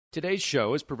Today's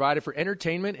show is provided for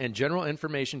entertainment and general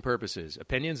information purposes.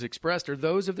 Opinions expressed are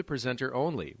those of the presenter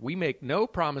only. We make no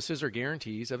promises or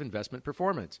guarantees of investment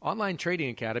performance. Online Trading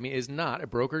Academy is not a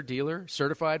broker, dealer,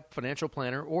 certified financial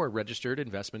planner, or registered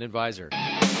investment advisor.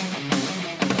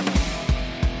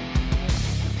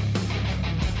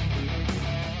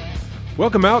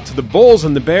 Welcome out to the Bulls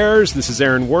and the Bears. This is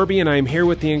Aaron Warby, and I am here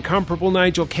with the incomparable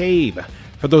Nigel Cave.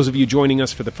 For those of you joining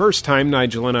us for the first time,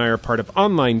 Nigel and I are part of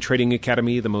Online Trading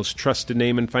Academy, the most trusted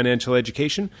name in financial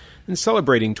education, and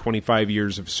celebrating 25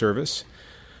 years of service.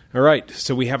 All right,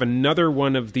 so we have another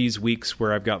one of these weeks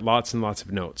where I've got lots and lots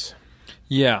of notes.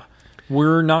 Yeah,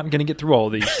 we're not going to get through all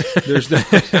of these.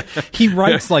 He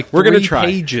writes like We're 3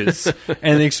 pages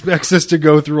and expects us to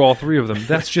go through all 3 of them.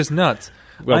 That's just nuts.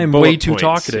 Well, I am way too points,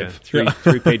 talkative. Yeah,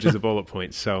 three pages of bullet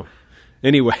points. So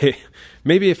anyway,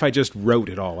 maybe if I just wrote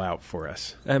it all out for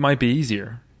us. It might be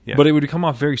easier, Yeah. but it would come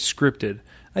off very scripted.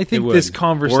 I think would. this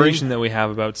conversation Boring. that we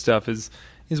have about stuff is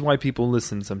why people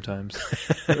listen sometimes.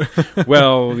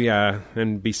 Well, yeah,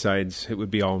 and besides, it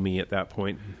would be all me at that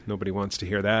point. Nobody wants to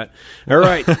hear that. All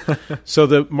right, so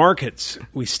the markets,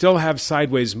 we still have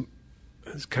sideways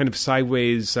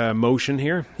motion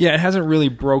here. Yeah, it hasn't really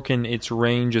broken its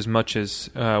range as much as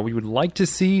we would like to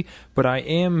see, but I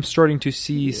am starting to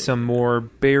see some more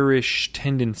bearish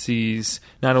tendencies,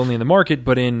 not only in the market,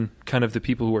 but in kind of the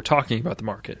people who are talking about the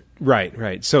market.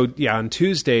 Right. So, yeah, on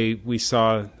Tuesday, we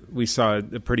saw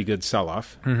a pretty good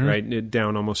sell-off, right? It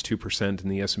down almost 2% in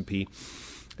the S&P.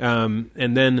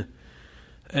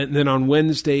 And then on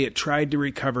Wednesday, it tried to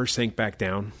recover, sank back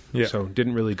down, so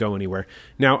didn't really go anywhere.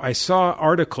 Now, I saw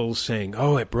articles saying,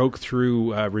 it broke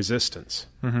through resistance,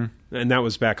 and that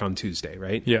was back on Tuesday,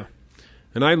 right? Yeah.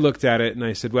 And I looked at it, and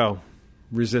I said, well,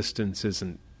 resistance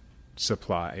isn't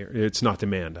supply. It's not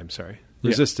demand, I'm sorry.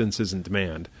 Resistance isn't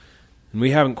demand, and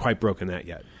we haven't quite broken that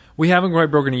yet. We haven't quite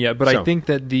broken it yet, but So. I think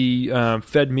that the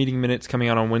Fed meeting minutes coming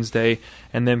out on Wednesday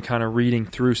and them kind of reading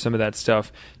through some of that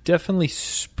stuff definitely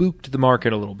spooked the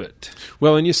market a little bit.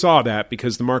 Well, and you saw that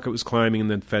because the market was climbing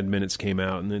and then Fed minutes came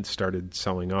out and then started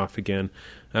selling off again.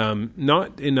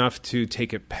 Not enough to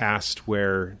take it past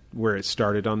where it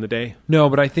started on the day. No,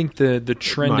 but I think the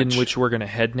trend Much. in which we're going to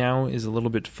head now is a little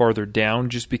bit farther down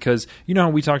just because, you know how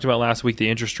we talked about last week the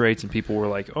interest rates and people were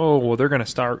like, they're going to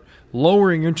start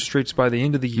lowering interest rates by the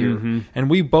end of the year. And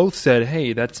we both said,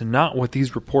 hey, that's not what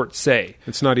these reports say.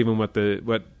 It's not even what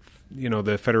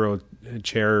the Federal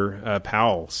Chair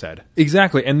Powell said.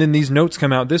 Exactly. And then these notes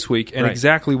come out this week, and Right.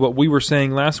 exactly what we were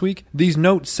saying last week, these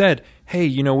notes said, hey,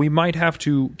 we might have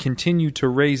to continue to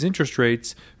raise interest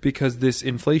rates because this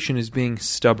inflation is being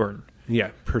stubborn.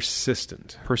 Yeah,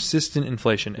 persistent. Persistent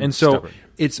inflation. And so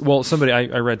Stubborn.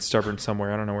 I read stubborn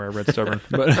somewhere. I don't know where I read stubborn.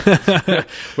 But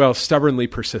Well, stubbornly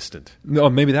persistent. no,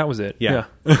 maybe that was it. Yeah.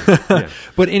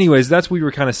 But anyways, that's what we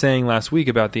were kind of saying last week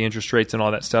about the interest rates and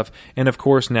all that stuff. And of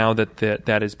course, now that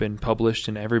has been published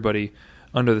and everybody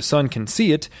under the sun can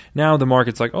see it, now the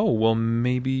market's like,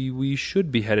 maybe we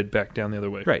should be headed back down the other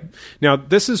way. Right. Now,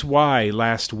 this is why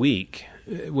last week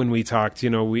when we talked,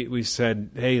 we said,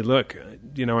 hey, look,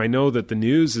 I know that the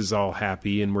news is all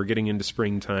happy and we're getting into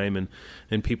springtime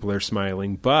and people are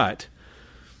smiling, but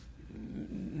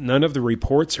none of the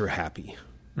reports are happy.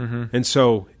 And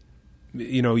so,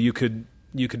 you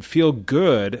could feel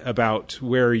good about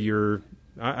where your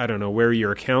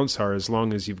accounts are as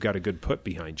long as you've got a good put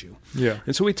behind you. Yeah.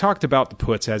 And so we talked about the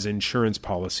puts as insurance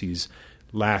policies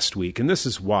last week, and this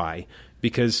is why,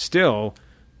 because still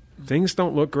things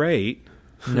don't look great.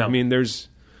 No. I mean, there's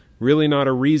really not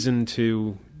a reason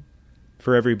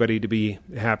for everybody to be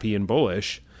happy and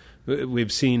bullish.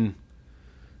 We've seen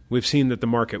that the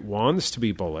market wants to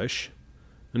be bullish,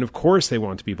 and of course they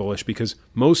want to be bullish because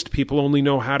most people only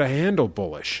know how to handle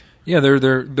bullish. Yeah,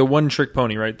 they're the one trick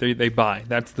pony, right? They buy.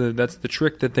 That's the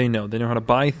trick that they know. They know how to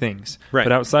buy things. Right.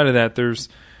 But outside of that, there's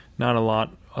not a lot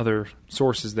other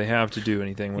sources they have to do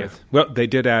anything with. Yeah. Well, they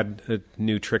did add a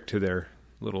new trick to their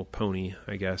little pony,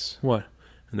 I guess. What?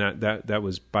 And that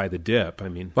was buy the dip. I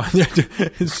mean,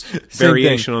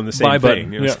 variation on the same buy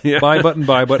thing. Button. Yeah. Buy button,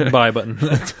 buy button, buy button.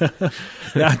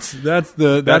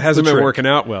 That hasn't been trick. working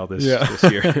out well this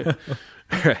year.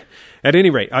 At any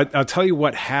rate, I'll tell you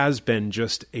what has been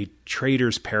just a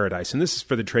trader's paradise, and this is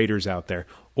for the traders out there.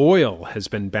 Oil has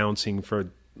been bouncing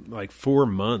for like 4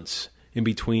 months in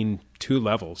between 2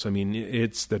 levels. I mean,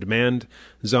 it's the demand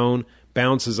zone,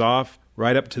 bounces off,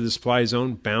 right up to the supply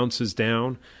zone, bounces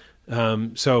down.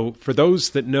 So for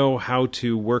those that know how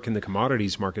to work in the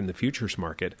commodities market, in the futures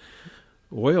market,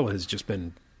 oil has just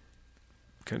been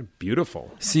kind of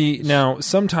beautiful. See, now,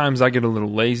 sometimes I get a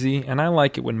little lazy, and I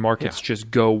like it when markets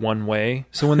just go one way.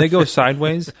 So when they go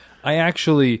sideways, I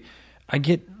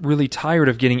get really tired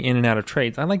of getting in and out of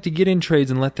trades. I like to get in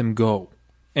trades and let them go.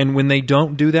 And when they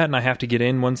don't do that and I have to get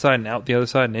in one side and out the other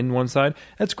side and in one side,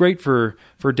 that's great for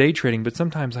day trading, but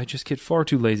sometimes I just get far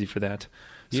too lazy for that.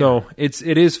 Yeah. So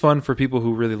it is fun for people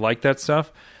who really like that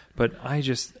stuff, but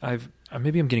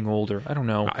maybe I'm getting older. I don't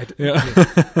know.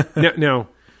 Now,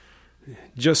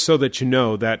 just so that you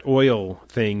know, that oil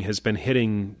thing has been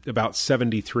hitting about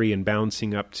 73 and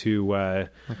bouncing up to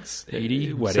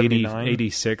 80, 79?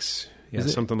 86,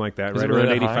 something like that, right around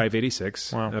 85,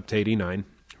 86, up to 89,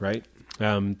 right?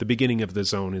 The beginning of the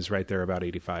zone is right there about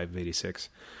 85, 86,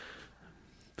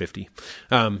 50.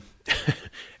 And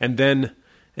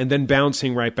then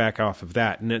bouncing right back off of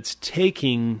that. And it's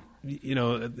taking,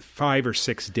 5 or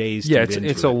 6 days to get into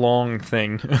it's a long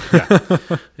thing.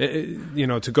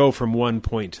 To go from one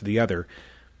point to the other.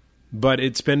 But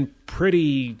it's been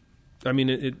pretty,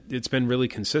 it's been really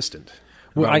consistent.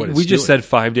 Well, we just said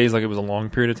 5 days like it was a long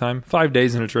period of time. 5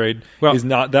 days in a trade is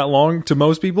not that long to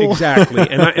most people. Exactly.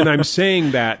 And I'm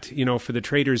saying that, for the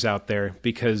traders out there,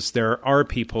 because there are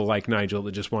people like Nigel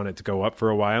that just want it to go up for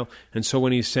a while. And so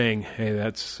when he's saying, hey,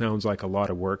 that sounds like a lot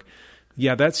of work.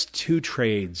 Yeah, that's 2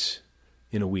 trades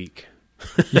in a week.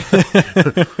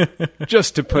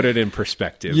 Just to put it in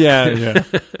perspective. Yeah.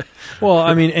 Well,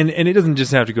 and it doesn't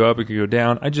just have to go up, it could go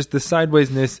down. The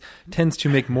sidewaysness tends to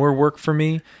make more work for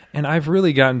me, and I've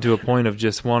really gotten to a point of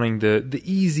just wanting the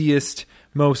easiest,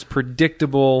 most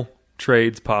predictable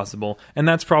trades possible. And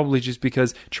that's probably just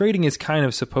because trading is kind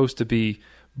of supposed to be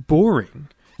boring.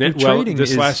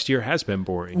 This last year has been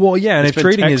boring. Well, yeah, and if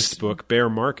trading is bear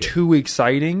market too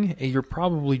exciting, you're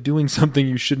probably doing something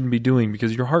you shouldn't be doing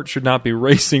because your heart should not be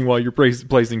racing while you're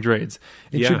placing trades.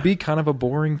 It should be kind of a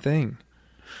boring thing.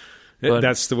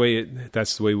 That's the way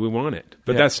we want it.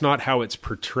 But that's not how it's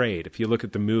portrayed. If you look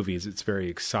at the movies, it's very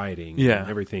exciting. Yeah,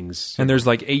 everything's and there's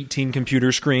like 18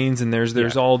 computer screens, and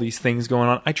there's all these things going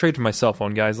on. I trade for my cell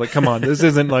phone, guys. Like, come on, this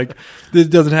doesn't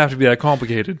have to be that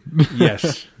complicated.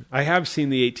 Yes. I have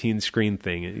seen the 18 screen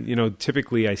thing.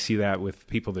 Typically I see that with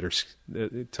people that are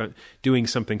doing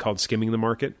something called skimming the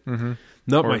market. Mm-hmm.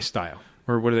 Not my style.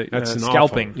 Or what are they? That's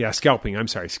scalping. Scalping. I'm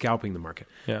sorry, scalping the market.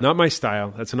 Yeah. Not my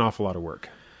style. That's an awful lot of work.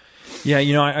 Yeah,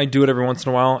 I do it every once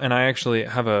in a while, and I actually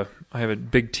have a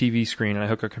big TV screen, and I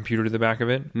hook a computer to the back of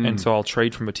it, and so I'll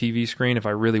trade from a TV screen if I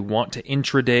really want to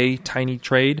intraday tiny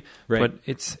trade. Right. But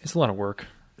it's a lot of work.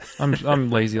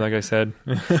 I'm lazy, like I said.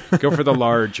 Go for the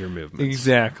larger movements.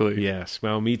 Exactly. Yes.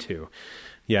 Well, me too.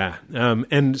 Yeah.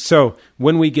 And so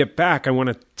when we get back, I want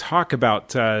to talk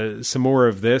about some more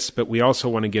of this, but we also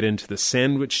want to get into the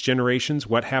sandwich generations,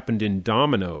 what happened in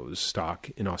Domino's stock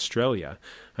in Australia.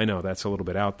 I know that's a little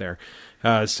bit out there.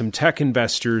 Some tech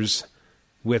investors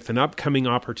with an upcoming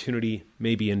opportunity,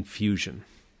 maybe in Fusion.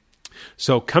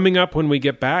 So coming up when we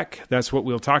get back, that's what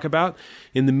we'll talk about.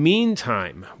 In the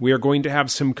meantime, we are going to have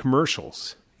some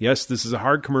commercials. Yes, this is a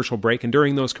hard commercial break, and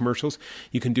during those commercials,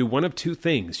 you can do one of 2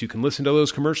 things. You can listen to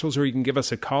those commercials, or you can give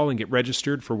us a call and get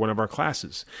registered for one of our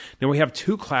classes. Now, we have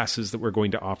 2 classes that we're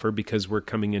going to offer because we're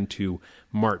coming into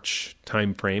March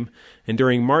timeframe. And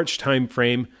during March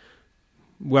timeframe,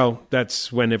 well,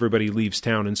 that's when everybody leaves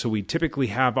town, and so we typically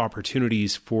have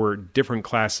opportunities for different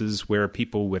classes where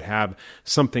people would have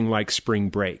something like spring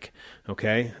break,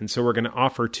 okay? And so we're going to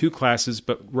offer 2 classes,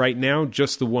 but right now,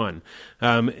 just the one.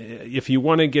 If you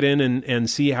want to get in and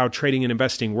see how trading and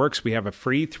investing works, we have a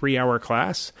free 3-hour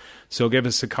class, so give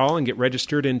us a call and get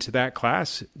registered into that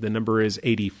class. The number is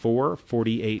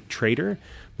 8448-TRADER.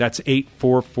 That's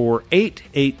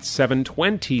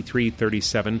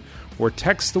 844-887-2337, or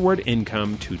text the word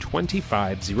income to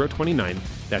 25029.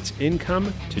 That's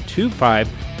income to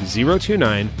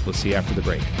 25029. We'll see you after the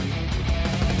break.